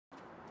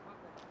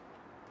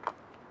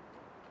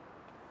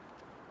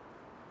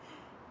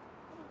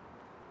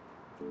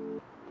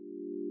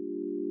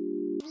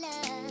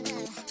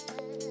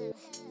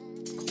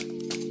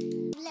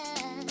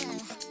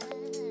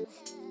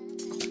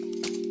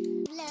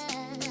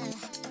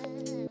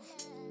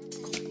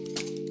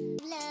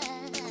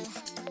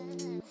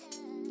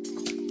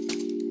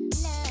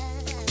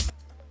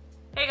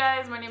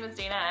guys, my name is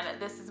Dana and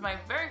this is my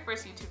very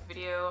first YouTube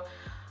video.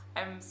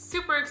 I'm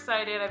super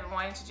excited. I've been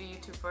wanting to do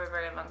YouTube for a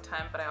very long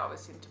time, but I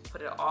always seem to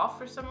put it off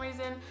for some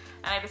reason,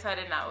 and I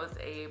decided now was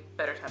a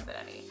better time than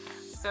any.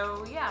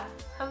 So yeah,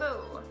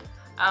 hello.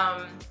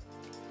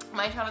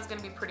 My channel is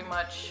going to be pretty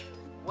much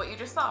what you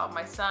just saw.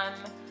 My son,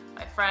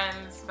 my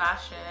friends,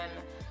 fashion,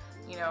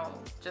 you know,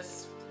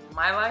 just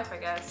my life, I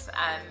guess.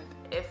 And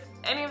if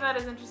any of that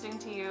is interesting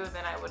to you,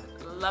 then I would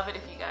love it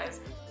if you guys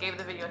gave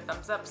the video a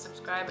thumbs up,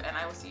 subscribe, and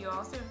I will see you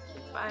all soon.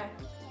 Bye.